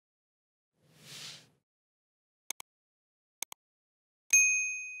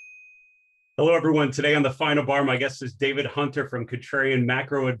Hello, everyone. Today on the Final Bar, my guest is David Hunter from Contrarian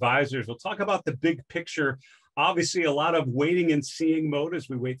Macro Advisors. We'll talk about the big picture. Obviously, a lot of waiting and seeing mode as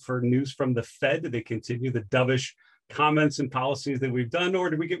we wait for news from the Fed. Do they continue the dovish comments and policies that we've done, or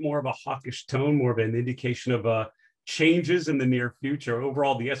do we get more of a hawkish tone, more of an indication of changes in the near future?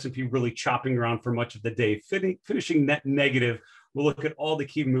 Overall, the S&P really chopping around for much of the day, finishing net negative. We'll look at all the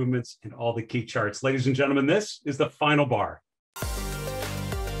key movements and all the key charts. Ladies and gentlemen, this is the Final Bar.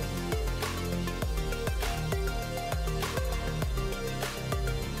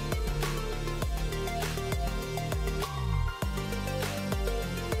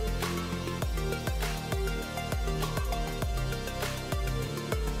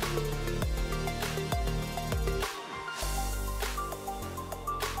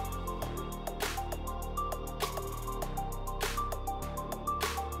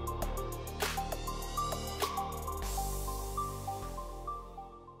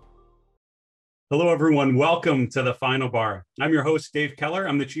 Hello, everyone. Welcome to the Final Bar. I'm your host, Dave Keller.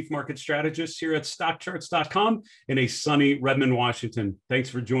 I'm the Chief Market Strategist here at StockCharts.com in a sunny Redmond, Washington. Thanks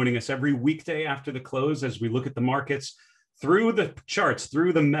for joining us every weekday after the close as we look at the markets through the charts,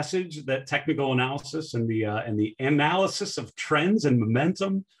 through the message, that technical analysis and the analysis of trends and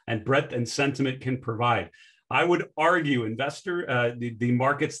momentum and breadth and sentiment can provide. I would argue the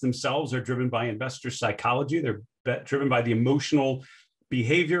markets themselves are driven by investor psychology. They're driven by the emotional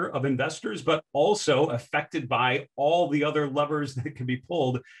behavior of investors, but also affected by all the other levers that can be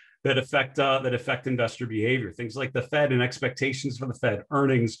pulled that affect investor behavior. Things like the Fed and expectations for the Fed,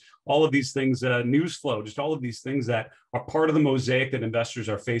 earnings, all of these things, news flow, just all of these things that are part of the mosaic that investors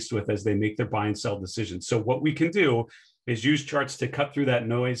are faced with as they make their buy and sell decisions. So what we can do is use charts to cut through that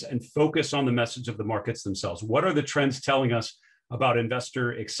noise and focus on the message of the markets themselves. What are the trends telling us about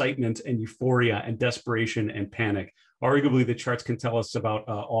investor excitement and euphoria and desperation and panic? Arguably, the charts can tell us about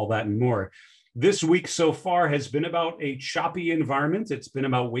all that and more. This week so far has been about a choppy environment. It's been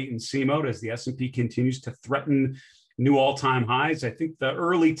about wait and see mode as the S&P continues to threaten new all-time highs. I think the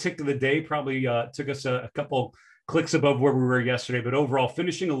early tick of the day probably took us a couple clicks above where we were yesterday, but overall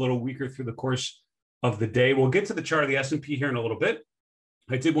finishing a little weaker through the course of the day. We'll get to the chart of the S&P here in a little bit.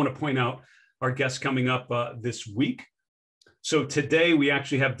 I did want to point out our guests coming up this week. So today we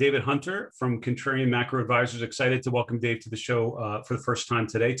actually have David Hunter from Contrarian Macro Advisors. Excited to welcome Dave to the show for the first time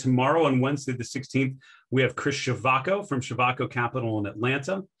today. Tomorrow on Wednesday, the 16th, we have Chris Shavacco from Shavacco Capital in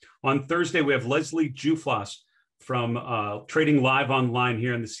Atlanta. On Thursday, we have Leslie Juflas from Trading Live Online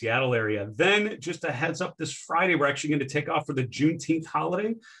here in the Seattle area. Then just a heads up, this Friday, we're actually going to take off for the Juneteenth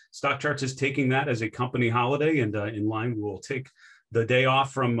holiday. StockCharts is taking that as a company holiday, and in line, we will take the day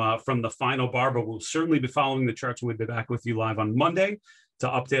off from the Final Bar, but we'll certainly be following the charts. We'll be back with you live on Monday to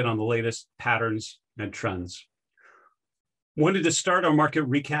update on the latest patterns and trends. Wanted to start our market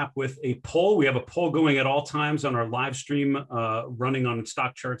recap with a poll. We have a poll going at all times on our live stream running on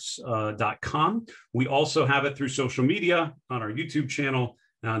StockCharts.com. We also have it through social media on our YouTube channel,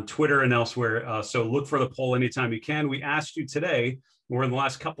 on Twitter and elsewhere. So look for the poll anytime you can. We asked you today, or in the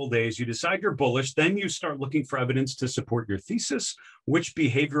last couple of days, you decide you're bullish, then you start looking for evidence to support your thesis. Which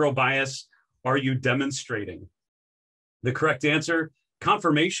behavioral bias are you demonstrating? The correct answer,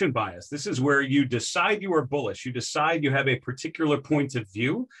 confirmation bias. This is where you decide you are bullish. You decide you have a particular point of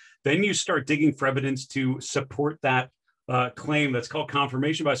view. Then you start digging for evidence to support that claim. That's called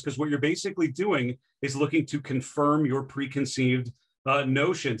confirmation bias, because what you're basically doing is looking to confirm your preconceived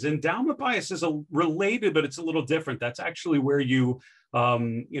notions. Endowment bias is related, but it's a little different. That's actually where you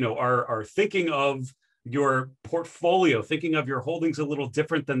are thinking of your portfolio, thinking of your holdings a little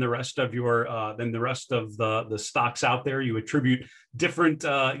different than the rest of your the stocks out there. You attribute different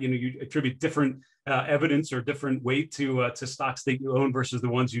different evidence or different weight to stocks that you own versus the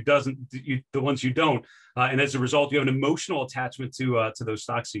ones you don't. And as a result, you have an emotional attachment to those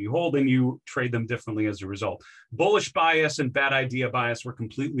stocks that you hold, and you trade them differently as a result. Bullish bias and bad idea bias were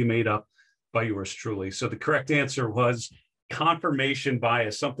completely made up by yours truly. So the correct answer was confirmation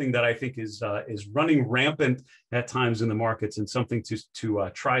bias, something that I think is running rampant at times in the markets and something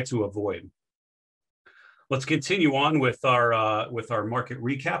to try to avoid. Let's continue on with our market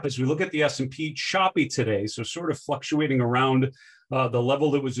recap as we look at the S&P. Choppy today, so sort of fluctuating around the level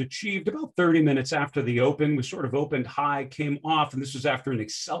that was achieved about 30 minutes after the open. We sort of opened high, came off, and this was after an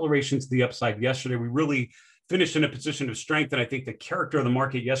acceleration to the upside yesterday. We really finished in a position of strength, and I think the character of the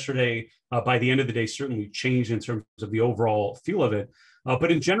market yesterday, by the end of the day, certainly changed in terms of the overall feel of it. But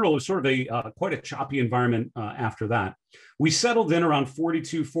in general, it was sort of quite a choppy environment after that. We settled in around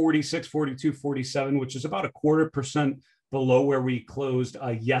 42.46, 42.47, which is about a 0.25% below where we closed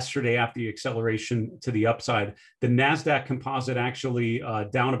yesterday after the acceleration to the upside. The NASDAQ composite actually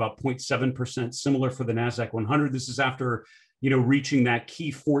down about 0.7%, similar for the NASDAQ 100. This is after reaching that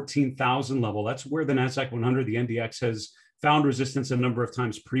key 14,000 level. That's where the NASDAQ 100, the NDX, has found resistance a number of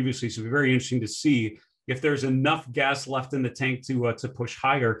times previously. So it'll be very interesting to see if there's enough gas left in the tank to push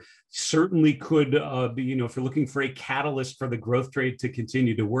higher. Certainly could be, if you're looking for a catalyst for the growth trade to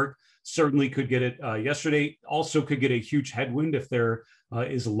continue to work, certainly could get it yesterday. Also could get a huge headwind if there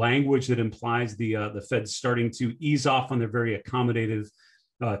is language that implies the Fed's starting to ease off on their very accommodative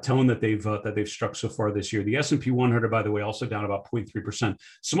tone that they've struck so far this year. The S&P 100, by the way, also down about 0.3%.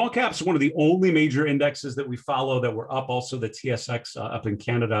 Small caps, one of the only major indexes that we follow that were up. Also, the TSX up in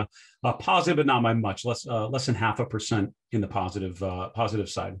Canada, positive, but not by much, less than 0.5% in the positive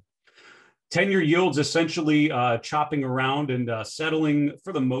side. 10-year yields essentially chopping around and settling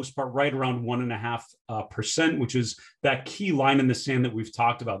for the most part right around 1.5%, which is that key line in the sand that we've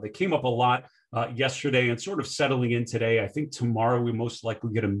talked about. They came up a lot yesterday and sort of settling in today. I think tomorrow we most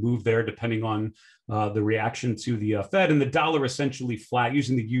likely get a move there depending on the reaction to the Fed, and the dollar essentially flat,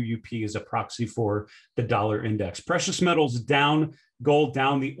 using the UUP as a proxy for the dollar index. Precious metals down, gold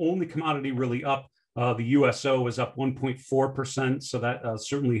down. The only commodity really up, the USO is up 1.4%. So that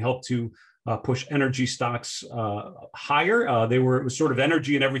certainly helped to push energy stocks higher. It was sort of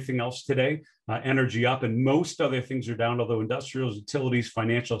energy and everything else today. Energy up, and most other things are down, although industrials, utilities,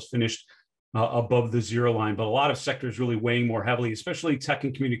 financials finished above the zero line. But a lot of sectors really weighing more heavily, especially tech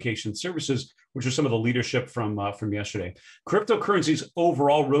and communication services, which are some of the leadership from yesterday. Cryptocurrencies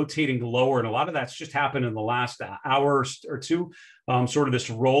overall rotating lower, and a lot of that's just happened in the last hour or two. Sort of this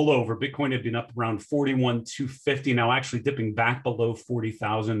rollover. Bitcoin had been up around 41,250, now actually dipping back below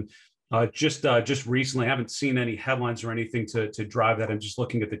 40,000. Just recently. I haven't seen any headlines or anything to drive that. I'm just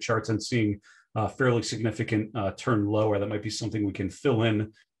looking at the charts and seeing fairly significant turn lower. That might be something we can fill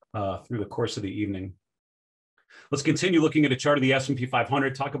in through the course of the evening. Let's continue looking at a chart of the S&P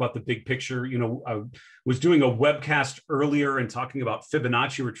 500, talk about the big picture. I was doing a webcast earlier and talking about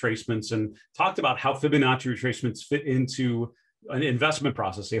Fibonacci retracements, and talked about how Fibonacci retracements fit into an investment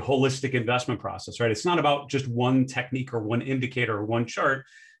process, a holistic investment process, right? It's not about just one technique or one indicator or one chart.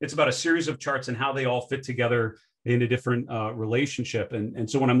 It's about a series of charts and how they all fit together in a different relationship. And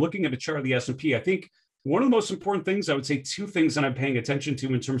so when I'm looking at a chart of the S&P, I think one of the most important things, I would say two things that I'm paying attention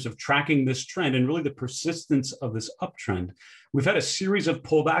to in terms of tracking this trend and really the persistence of this uptrend. We've had a series of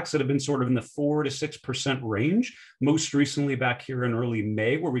pullbacks that have been sort of in the 4 to 6% range. Most recently back here in early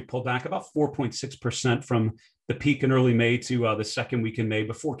May, where we pulled back about 4.6% from the peak in early May to the second week in May,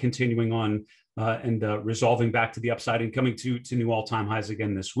 before continuing on and resolving back to the upside and coming to new all-time highs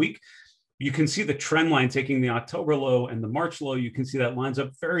again this week. You can see the trend line taking the October low and the March low. You can see that lines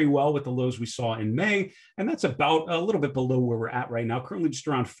up very well with the lows we saw in May. And that's about a little bit below where we're at right now, currently just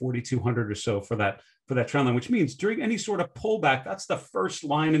around 4,200 or so for that trend line, which means during any sort of pullback, that's the first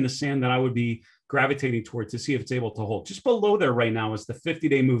line in the sand that I would be gravitating toward to see if it's able to hold. Just below there right now is the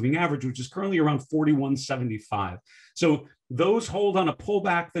 50-day moving average, which is currently around 41.75. So those hold on a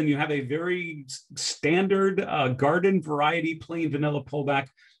pullback, then you have a very standard garden variety, plain vanilla pullback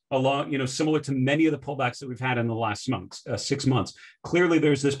along, similar to many of the pullbacks that we've had in the last 6 months. Clearly,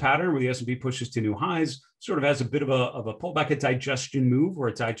 there's this pattern where the S&P pushes to new highs, sort of has a bit of a pullback, a digestion move, where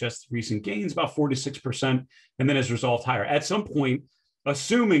it digests recent gains, about 4 to 6%, and then has resolved higher. At some point,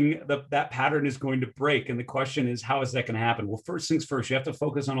 assuming that pattern is going to break, and the question is, how is that going to happen? Well, first things first, you have to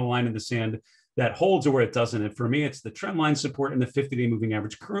focus on a line in the sand that holds or where it doesn't. And for me, it's the trend line support and the 50-day moving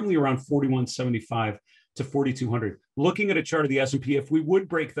average, currently around 41.75 to 4,200. Looking at a chart of the S&P, if we would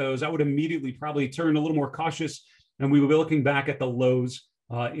break those, I would immediately probably turn a little more cautious, and we would be looking back at the lows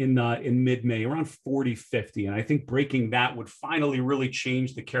in mid-May, around 40.50. And I think breaking that would finally really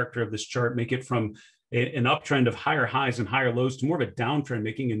change the character of this chart, make it from an uptrend of higher highs and higher lows to more of a downtrend,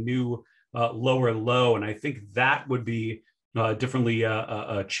 making a new lower low. And I think that would be differently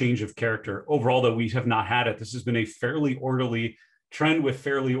a change of character. Overall, though, we have not had it. This has been a fairly orderly trend with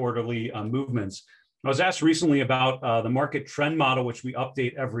fairly orderly movements. I was asked recently about the market trend model, which we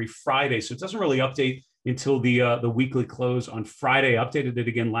update every Friday. So it doesn't really update until the weekly close on Friday. I updated it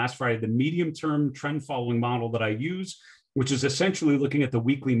again last Friday. The medium-term trend following model that I use, which is essentially looking at the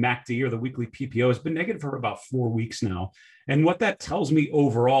weekly MACD or the weekly PPO, has been negative for about 4 weeks now. And what that tells me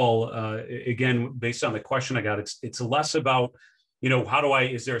overall, again, based on the question I got, it's less about,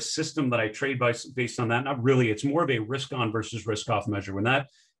 is there a system that I trade based on that? Not really. It's more of a risk on versus risk off measure. When that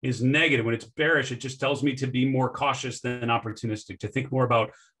is negative, when it's bearish, it just tells me to be more cautious than opportunistic, to think more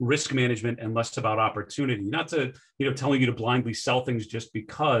about risk management and less about opportunity. Not to, telling you to blindly sell things just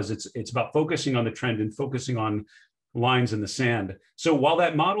because. It's about focusing on the trend and focusing on lines in the sand. So while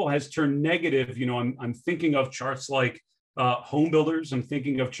that model has turned negative, I'm thinking of charts like home builders. I'm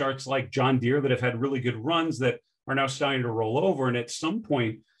thinking of charts like John Deere that have had really good runs that are now starting to roll over. And at some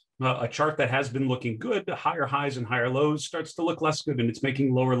point, a chart that has been looking good, higher highs and higher lows, starts to look less good, and it's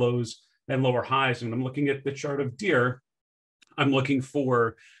making lower lows and lower highs. And I'm looking at the chart of Deere. I'm looking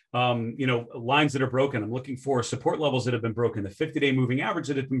for lines that are broken. I'm looking for support levels that have been broken, the 50-day moving average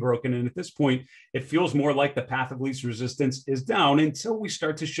that has been broken. And at this point, it feels more like the path of least resistance is down until we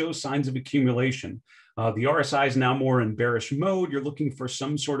start to show signs of accumulation. The RSI is now more in bearish mode. You're looking for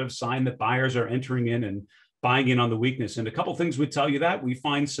some sort of sign that buyers are entering in and buying in on the weakness. And a couple of things would tell you that. We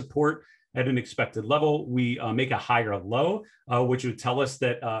find support at an expected level. We make a higher low, which would tell us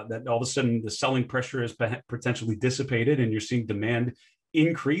that all of a sudden the selling pressure is potentially dissipated and you're seeing demand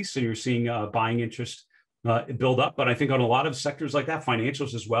increase and you're seeing buying interest build up. But I think on a lot of sectors like that,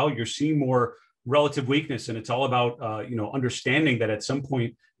 financials as well, you're seeing more relative weakness. And it's all about understanding that at some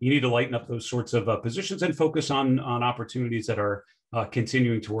point you need to lighten up those sorts of positions and focus on opportunities that are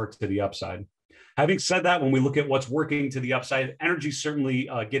continuing to work to the upside. Having said that, when we look at what's working to the upside, energy certainly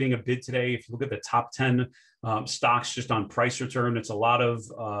getting a bid today. If you look at the top 10 stocks just on price return, it's a lot of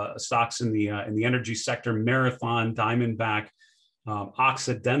stocks in the energy sector: Marathon, Diamondback,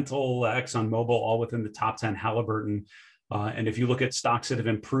 Occidental, ExxonMobil, all within the top 10. Halliburton. And if you look at stocks that have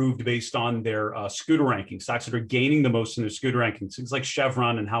improved based on their scooter rankings, stocks that are gaining the most in their scooter rankings, things like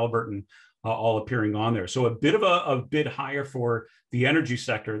Chevron and Halliburton, all appearing on there. So a bit of a bid higher for the energy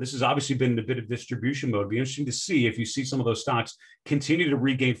sector. This has obviously been a bit of distribution mode. It'd be interesting to see if you see some of those stocks continue to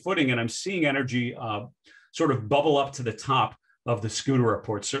regain footing. And I'm seeing energy sort of bubble up to the top of the scooter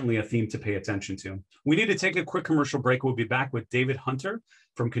report. Certainly a theme to pay attention to. We need to take a quick commercial break. We'll be back with David Hunter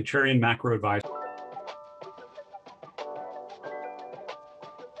from Contrarian Macro Advisors.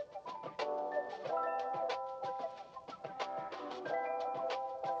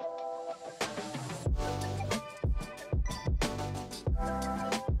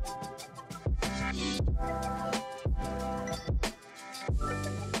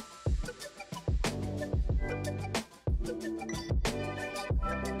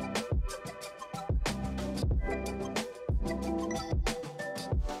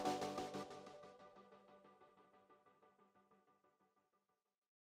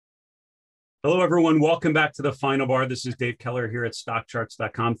 Hello, everyone. Welcome back to the Final Bar. This is Dave Keller here at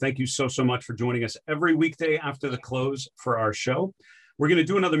StockCharts.com. Thank you so much for joining us every weekday after the close for our show. We're going to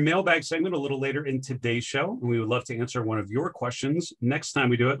do another mailbag segment a little later in today's show, and we would love to answer one of your questions next time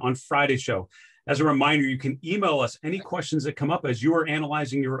we do it on Friday's show. As a reminder, you can email us any questions that come up as you are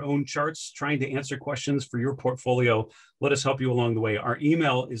analyzing your own charts, trying to answer questions for your portfolio. Let us help you along the way. Our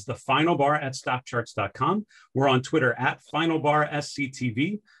email is thefinalbar@stockcharts.com. We're on Twitter at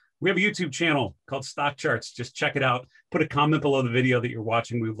FinalBarSCTV. We have a YouTube channel called Stock Charts. Just check it out. Put a comment below the video that you're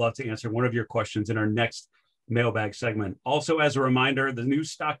watching. We would love to answer one of your questions in our next mailbag segment. Also, as a reminder, the new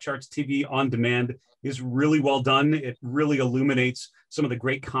Stock Charts TV on demand is really well done. It really illuminates some of the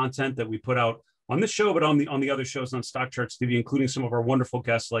great content that we put out on this show, but on the other shows on Stock Charts TV, including some of our wonderful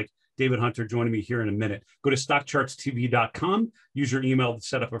guests like David Hunter joining me here in a minute. Go to StockChartsTV.com. Use your email to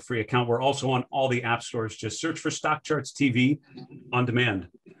set up a free account. We're also on all the app stores. Just search for Stock Charts TV on demand.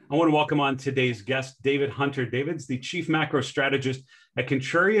 I want to welcome on today's guest, David Hunter. David's the Chief Macro Strategist at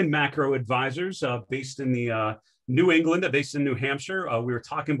Contrarian Macro Advisors, based in the New England, based in New Hampshire. We were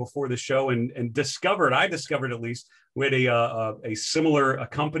talking before the show and I discovered at least, we had a similar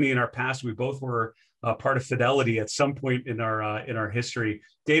company in our past. We both were part of Fidelity at some point in our history.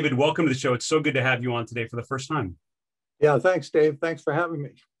 David, welcome to the show. It's so good to have you on today for the first time. Yeah, thanks, Dave. Thanks for having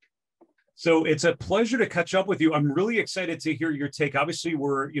me. So it's a pleasure to catch up with you. I'm really excited to hear your take. Obviously,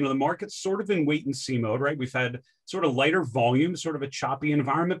 the market's sort of in wait and see mode, right? We've had sort of lighter volume, sort of a choppy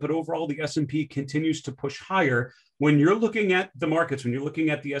environment, but overall the S&P continues to push higher. When you're looking at the markets, when you're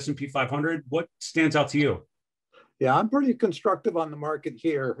looking at the S&P 500, what stands out to you? Yeah, I'm pretty constructive on the market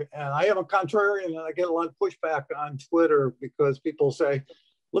here. And I am a contrarian, and I get a lot of pushback on Twitter because people say,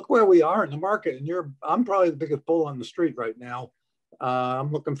 look where we are in the market. And I'm probably the biggest bull on the street right now.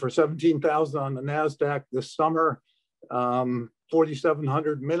 I'm looking for 17,000 on the NASDAQ this summer,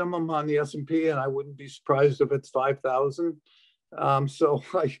 4,700 minimum on the S&P, and I wouldn't be surprised if it's 5,000. So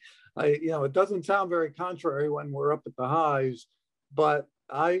it doesn't sound very contrary when we're up at the highs, but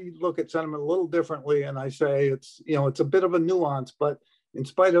I look at sentiment a little differently, and I say it's a bit of a nuance, but in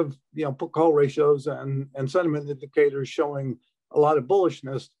spite of put call ratios and sentiment indicators showing a lot of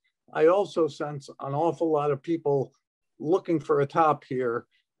bullishness, I also sense an awful lot of people looking for a top here.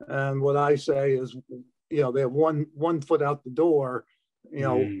 And what I say is, they have one foot out the door,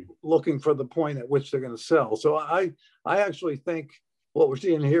 looking for the point at which they're going to sell. So I actually think what we're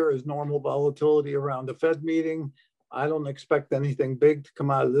seeing here is normal volatility around the Fed meeting. I don't expect anything big to come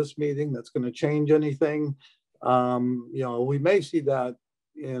out of this meeting that's going to change anything. We may see that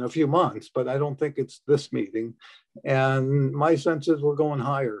in a few months, but I don't think it's this meeting. And my sense is we're going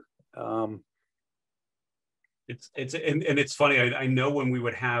higher. It's funny. I know when we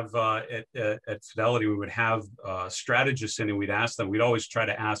would have at Fidelity, we would have strategists in, and we'd ask them. We'd always try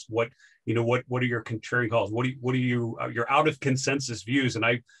to ask what are your contrarian calls? What are your out of consensus views? And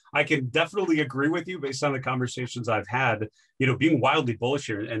I can definitely agree with you based on the conversations I've had. Being wildly bullish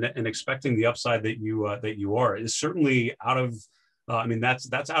here and expecting the upside that you are is certainly out of.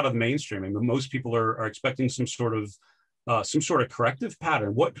 That's out of mainstream. I mean, most people are expecting some sort of corrective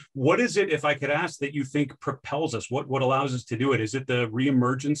pattern. What is it, if I could ask, that you think propels us? What allows us to do it? Is it the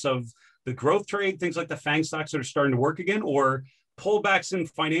reemergence of the growth trade, things like the FANG stocks that are starting to work again, or pullbacks in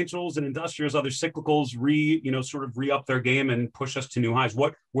financials and industrials, other cyclicals re-up their game and push us to new highs?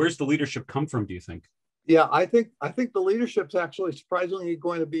 Where's the leadership come from, do you think? Yeah, I think the leadership's actually surprisingly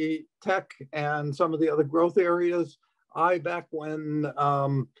going to be tech and some of the other growth areas. Back when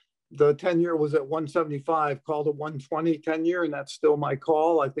the 10-year was at 175, called a 120 10-year, and that's still my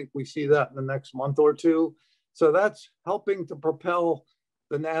call. I think we see that in the next month or two. So that's helping to propel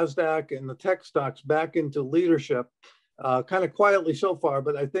the NASDAQ and the tech stocks back into leadership, kind of quietly so far.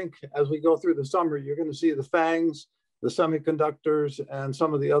 But I think as we go through the summer, you're going to see the FANGs, the semiconductors, and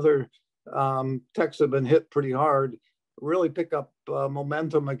some of the other techs have been hit pretty hard, really pick up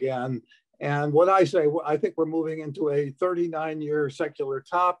momentum again. And what I think we're moving into a 39-year secular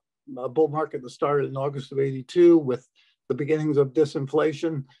top. Bull market that started in August of '82 with the beginnings of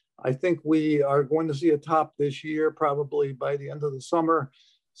disinflation. I think we are going to see a top this year, probably by the end of the summer.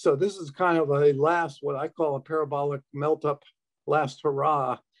 So this is kind of a last, what I call a parabolic melt up, last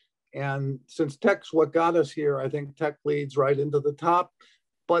hurrah. And since tech's what got us here, I think tech leads right into the top.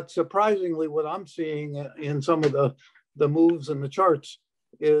 But surprisingly, what I'm seeing in some of the moves in the charts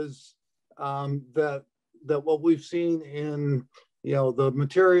is that what we've seen in the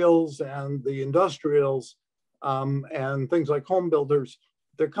materials and the industrials and things like home builders,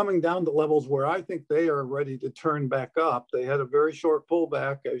 they're coming down to levels where I think they are ready to turn back up. They had a very short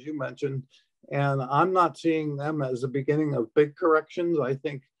pullback, as you mentioned, and I'm not seeing them as the beginning of big corrections. I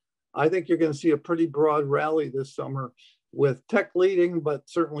think you're going to see a pretty broad rally this summer with tech leading, but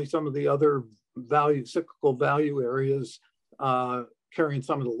certainly some of the other cyclical value areas carrying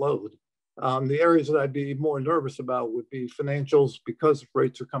some of the load. The areas that I'd be more nervous about would be financials, because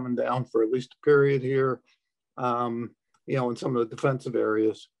rates are coming down for at least a period here, and some of the defensive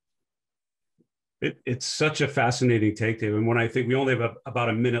areas. It's such a fascinating take, Dave. And when I think we only have about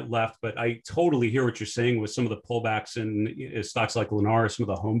a minute left, but I totally hear what you're saying with some of the pullbacks in stocks like Lennar, some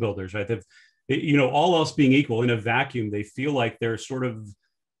of the home builders, right? All else being equal, in a vacuum, they feel like they're sort of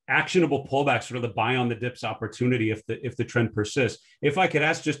actionable pullbacks, sort of the buy on the dips opportunity if the trend persists. If I could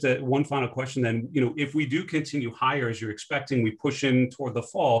ask just one final question, then, if we do continue higher as you're expecting, we push in toward the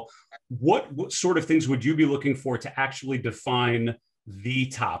fall, what sort of things would you be looking for to actually define the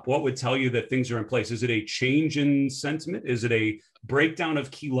top? What would tell you that things are in place? Is it a change in sentiment? Is it a breakdown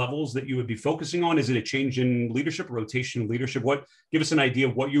of key levels that you would be focusing on? Is it a change in leadership, rotation of leadership? Give us an idea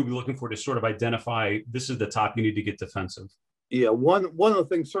of what you would be looking for to sort of identify this is the top, you need to get defensive. Yeah, one of the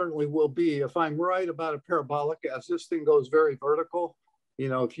things certainly will be, if I'm right about a parabolic, as this thing goes very vertical,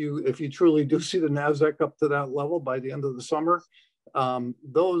 if you truly do see the NASDAQ up to that level by the end of the summer,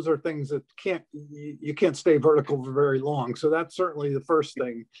 those are things that you can't stay vertical for very long. So that's certainly the first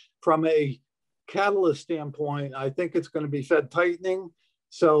thing. From a catalyst standpoint, I think it's going to be Fed tightening.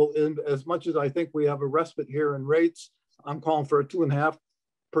 So as much as I think we have a respite here in rates, I'm calling for a 2.5%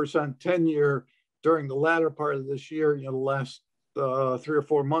 10-year during the latter part of this year, the last 3 or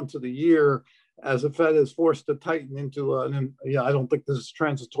 4 months of the year, as the Fed is forced to tighten into I don't think this is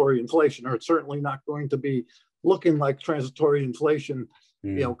transitory inflation, or it's certainly not going to be looking like transitory inflation,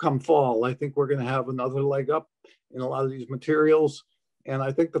 come fall. I think we're going to have another leg up in a lot of these materials. And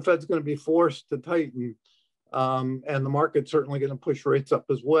I think the Fed's going to be forced to tighten, and the market's certainly going to push rates up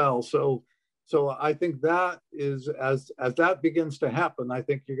as well. So I think that is, as that begins to happen, I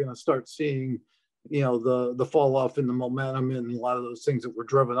think you're going to start seeing the fall off in the momentum and a lot of those things that were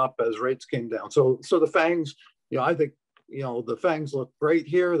driven up as rates came down. So the FANGs, I think, the FANGs look great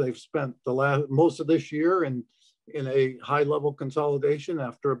here. They've spent most of this year in a high level consolidation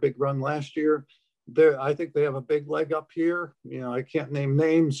after a big run last year. I think they have a big leg up here. I can't name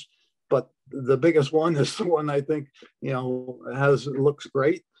names, but the biggest one is the one I think, looks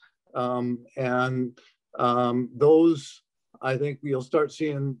great. Those I think you'll start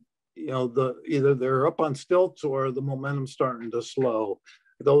seeing, either they're up on stilts or the momentum starting to slow.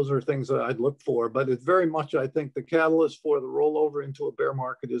 Those are things that I'd look for, but it's very much, I think the catalyst for the rollover into a bear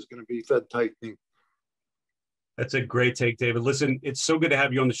market is going to be Fed tightening. That's a great take, David. Listen, it's so good to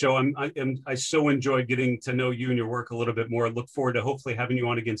have you on the show. I so enjoyed getting to know you and your work a little bit more. I look forward to hopefully having you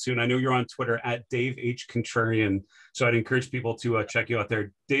on again soon. I know you're on Twitter at Dave H. Contrarian, so I'd encourage people to check you out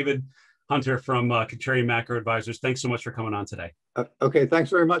there. David Hunter from Contrarian Macro Advisors, thanks so much for coming on today. Okay, thanks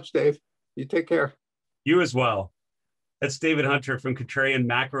very much, Dave. You take care. You as well. That's David Hunter from Contrarian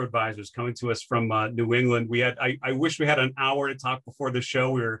Macro Advisors coming to us from New England. I wish we had an hour to talk before the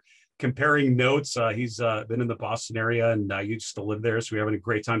show. We were comparing notes. He's been in the Boston area and used to live there. So we're having a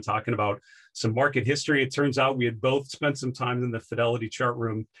great time talking about some market history. It turns out we had both spent some time in the Fidelity chart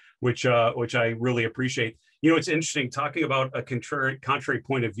room, which I really appreciate. It's interesting talking about a contrary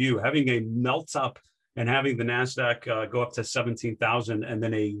point of view, having a melt up and having the NASDAQ go up to 17,000 and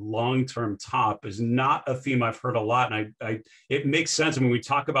then a long-term top is not a theme I've heard a lot. And it makes sense. I mean, we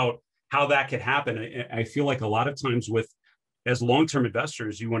talk about how that could happen. I feel like a lot of times as long-term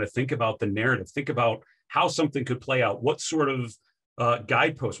investors, you want to think about the narrative, think about how something could play out, what sort of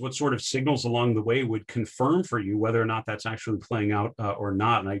guideposts, what sort of signals along the way would confirm for you whether or not that's actually playing out or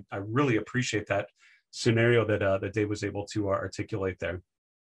not. And I really appreciate that scenario that Dave was able to articulate there.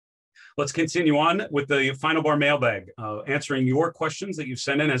 Let's continue on with the Final Bar Mailbag, answering your questions that you've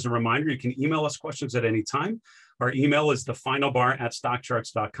sent in. As a reminder, you can email us questions at any time. Our email is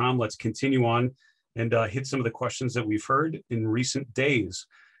thefinalbar@stockcharts.com. Let's continue on and hit some of the questions that we've heard in recent days.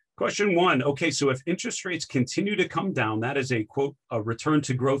 Question one, okay, so if interest rates continue to come down, that is a, quote, a return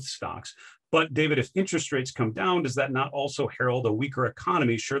to growth stocks. But David, if interest rates come down, does that not also herald a weaker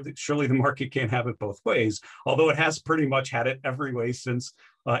economy? Surely the market can't have it both ways, although it has pretty much had it every way since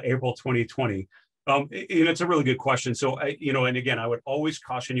April 2020. It's a really good question. So, and again, I would always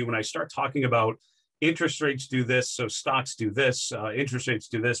caution you when I start talking about interest rates do this, so stocks do this, interest rates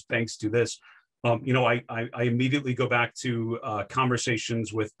do this, banks do this. I immediately go back to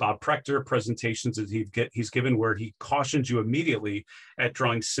conversations with Bob Prechter, presentations that he's given where he cautions you immediately at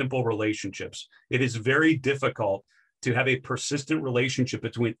drawing simple relationships. It is very difficult to have a persistent relationship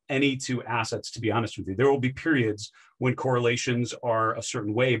between any two assets, to be honest with you. There will be periods when correlations are a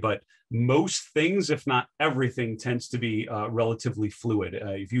certain way, but most things, if not everything, tends to be relatively fluid.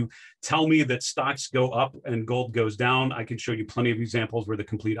 If you tell me that stocks go up and gold goes down, I can show you plenty of examples where the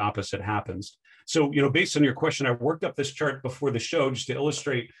complete opposite happens. So, based on your question, I worked up this chart before the show just to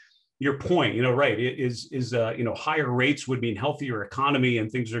illustrate your point. Right, higher rates would mean healthier economy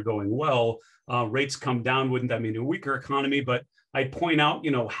and things are going well. Rates come down, wouldn't that mean a weaker economy? But I'd point out,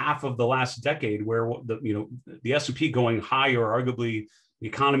 half of the last decade where the S&P going high or arguably the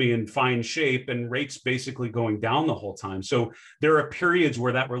economy in fine shape and rates basically going down the whole time. So there are periods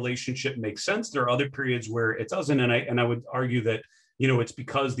where that relationship makes sense. There are other periods where it doesn't. And I would argue that, it's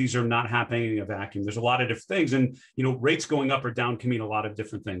because these are not happening in a vacuum. There's a lot of different things. And, rates going up or down can mean a lot of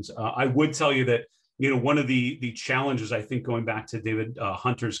different things. I would tell you that, one of the challenges, I think, going back to David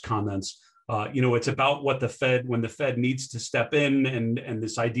Hunter's comments, it's about when the Fed needs to step in and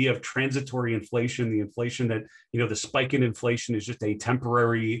this idea of transitory inflation, the inflation that, the spike in inflation is just a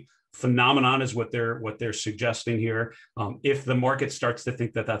temporary phenomenon is what they're suggesting here. If the market starts to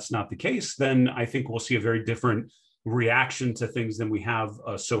think that that's not the case, then I think we'll see a very different reaction to things than we have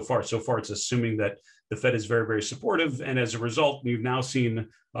so far. So far, it's assuming that the Fed is very, very supportive. And as a result, we've now seen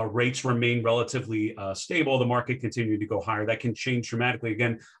rates remain relatively stable, the market continue to go higher. That can change dramatically.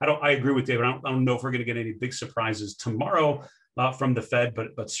 Again, I agree with David. I don't know if we're going to get any big surprises tomorrow from the Fed,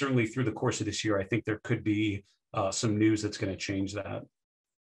 but certainly through the course of this year, I think there could be some news that's going to change that.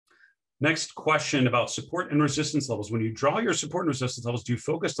 Next question about support and resistance levels. When you draw your support and resistance levels, do you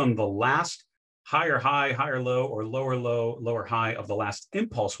focus on the last higher high, higher low, or lower low, lower high of the last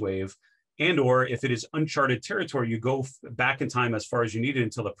impulse wave? And or if it is uncharted territory, you go back in time as far as you need it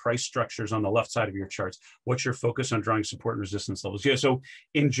until the price structure is on the left side of your charts. What's your focus on drawing support and resistance levels? Yeah, so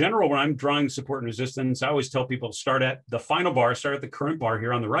in general, when I'm drawing support and resistance, I always tell people start at the final bar, start at the current bar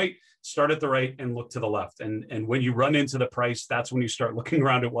here on the right, start at the right and look to the left. And when you run into the price, that's when you start looking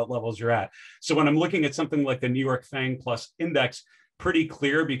around at what levels you're at. So when I'm looking at something like the New York FANG Plus Index, pretty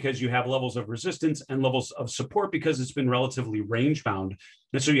clear because you have levels of resistance and levels of support because it's been relatively range bound.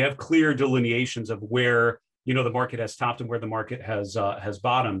 And so you have clear delineations of where, the market has topped and where the market has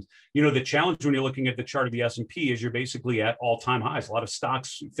bottomed. The challenge when you're looking at the chart of the S&P is you're basically at all-time highs. A lot of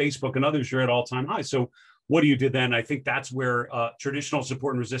stocks, Facebook and others, you're at all-time highs. So what do you do then? I think that's where traditional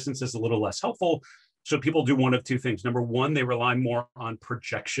support and resistance is a little less helpful. So people do one of two things. Number one, they rely more on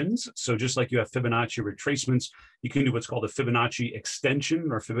projections. So just like you have Fibonacci retracements, you can do what's called a Fibonacci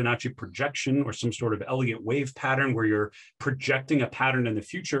extension or Fibonacci projection or some sort of Elliott wave pattern where you're projecting a pattern in the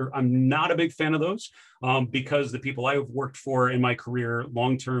future. I'm not a big fan of those because the people I've worked for in my career,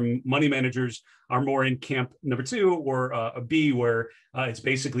 long-term money managers, are more in camp number two or a B, where it's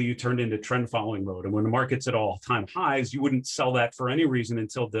basically you turned into trend following mode. And when the market's at all-time highs, you wouldn't sell that for any reason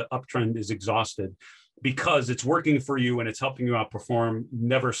until the uptrend is exhausted, because it's working for you and it's helping you outperform.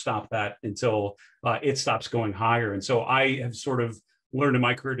 Never stop that until it stops going higher. And so I have sort of learned in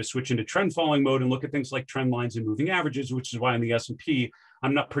my career to switch into trend following mode and look at things like trend lines and moving averages, which is why in the S&P,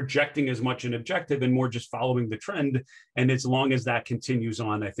 I'm not projecting as much an objective and more just following the trend. And as long as that continues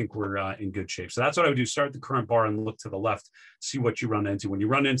on, I think we're in good shape. So that's what I would do. Start the current bar and look to the left, see what you run into. When you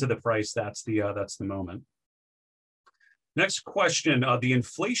run into the price, that's the moment. Next question, the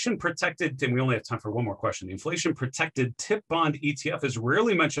inflation protected, and we only have time for one more question. The inflation protected tip bond ETF is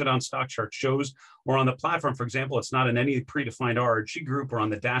rarely mentioned on StockCharts shows or on the platform. For example, it's not in any predefined RRG group or on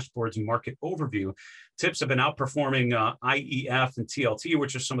the dashboard's market overview. Tips have been outperforming IEF and TLT,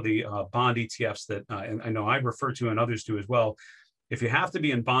 which are some of the bond ETFs that I know I refer to and others do as well. If you have to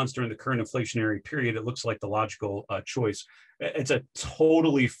be in bonds during the current inflationary period, it looks like the logical choice. It's a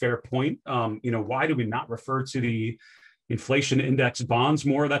totally fair point. Why do we not refer to the inflation index bonds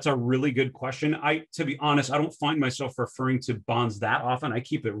more? That's a really good question. To be honest, I don't find myself referring to bonds that often. I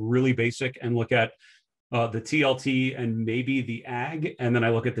keep it really basic and look at the TLT and maybe the ag, and then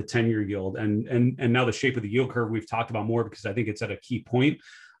I look at the 10-year yield. And now the shape of the yield curve we've talked about more because I think it's at a key point.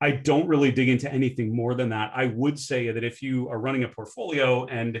 I don't really dig into anything more than that. I would say that if you are running a portfolio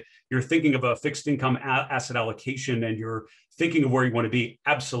and you're thinking of a fixed income asset allocation and you're thinking of where you want to be,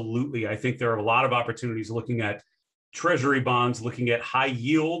 absolutely. I think there are a lot of opportunities looking at treasury bonds, looking at high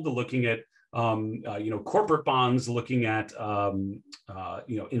yield, looking at corporate bonds, looking at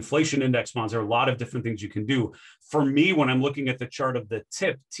inflation index bonds. There are a lot of different things you can do. For me, when I'm looking at the chart of the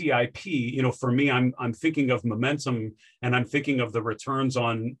TIP, for me, I'm thinking of momentum and I'm thinking of the returns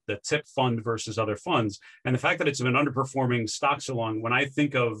on the TIP fund versus other funds. And the fact that it's been underperforming stock so long, when I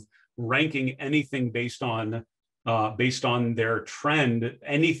think of ranking anything based on their trend,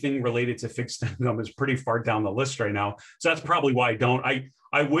 anything related to fixed income is pretty far down the list right now. So that's probably why I don't.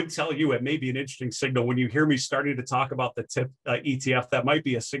 I would tell you it may be an interesting signal when you hear me starting to talk about the TIP ETF. That might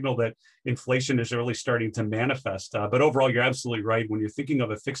be a signal that inflation is really starting to manifest. But overall, you're absolutely right. When you're thinking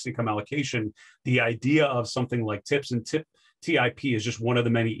of a fixed income allocation, the idea of something like TIPS and TIP is just one of the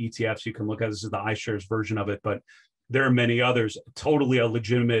many ETFs you can look at. This is the iShares version of it, but there are many others. Totally a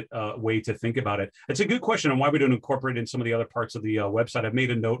legitimate way to think about it. It's a good question on why we don't incorporate in some of the other parts of the website. I've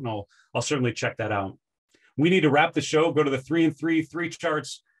made a note and I'll certainly check that out. We need to wrap the show. Go to the 3 and 3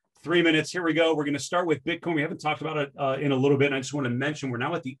 charts, 3 minutes. Here we go. We're going to start with Bitcoin. We haven't talked about it in a little bit. And I just want to mention we're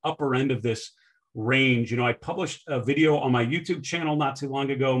now at the upper end of this range. I published a video on my YouTube channel not too long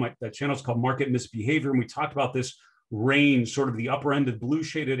ago. That channel is called Market Misbehavior. And we talked about this range, sort of the upper end of the blue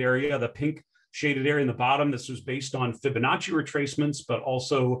shaded area, the pink shaded area in the bottom. This was based on Fibonacci retracements, but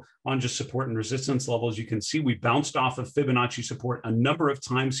also on just support and resistance levels. You can see we bounced off of Fibonacci support a number of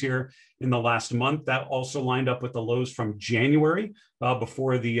times here in the last month. That also lined up with the lows from January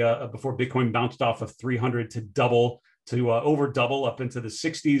before Bitcoin bounced off of 300 to over double up into the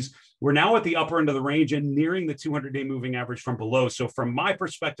 60s. We're now at the upper end of the range and nearing the 200-day moving average from below. So from my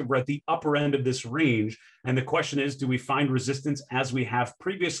perspective, we're at the upper end of this range. And the question is, do we find resistance as we have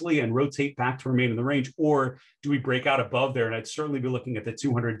previously and rotate back to remain in the range, or do we break out above there? And I'd certainly be looking at the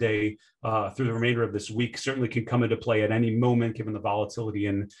 200-day through the remainder of this week. Certainly can come into play at any moment, given the volatility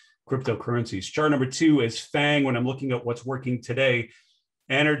in cryptocurrencies. Chart number 2 is FANG. When I'm looking at what's working today,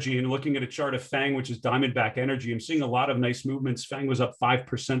 energy, and looking at a chart of FANG, which is Diamondback Energy, I'm seeing a lot of nice movements. FANG was up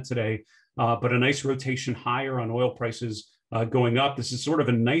 5% today, but a nice rotation higher on oil prices going up. This is sort of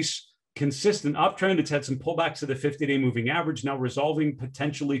a nice, consistent uptrend. It's had some pullbacks to the 50-day moving average, now resolving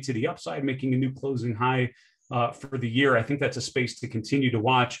potentially to the upside, making a new closing high for the year. I think that's a space to continue to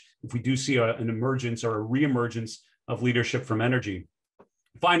watch if we do see an emergence or a reemergence of leadership from energy.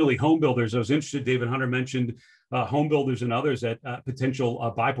 Finally, home builders. I was interested, David Hunter mentioned home builders and others at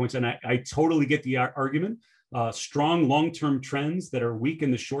potential buy points. And I totally get the argument. Strong long-term trends that are weak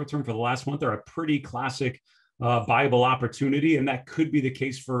in the short term for the last month are a pretty classic buyable opportunity. And that could be the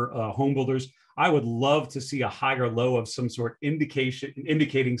case for home builders. I would love to see a higher low of some sort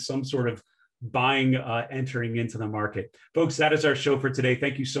indicating some sort of buying entering into the market. Folks, that is our show for today.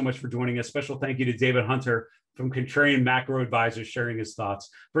 Thank you so much for joining us. Special thank you to David Hunter from Contrarian Macro Advisors sharing his thoughts.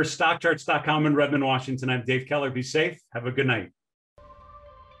 For StockCharts.com in Redmond, Washington, I'm Dave Keller. Be safe. Have a good night.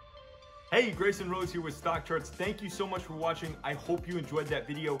 Hey Hey, Grayson Rose here with StockCharts. Thank you so much for watching. I hope you enjoyed that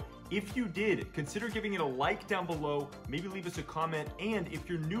video. If you did, consider giving it a like down below, maybe leave us a comment, and if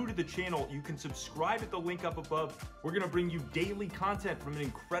you're new to the channel, you can subscribe at the link up above. We're gonna bring you daily content from an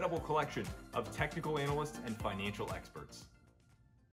incredible collection of technical analysts and financial experts.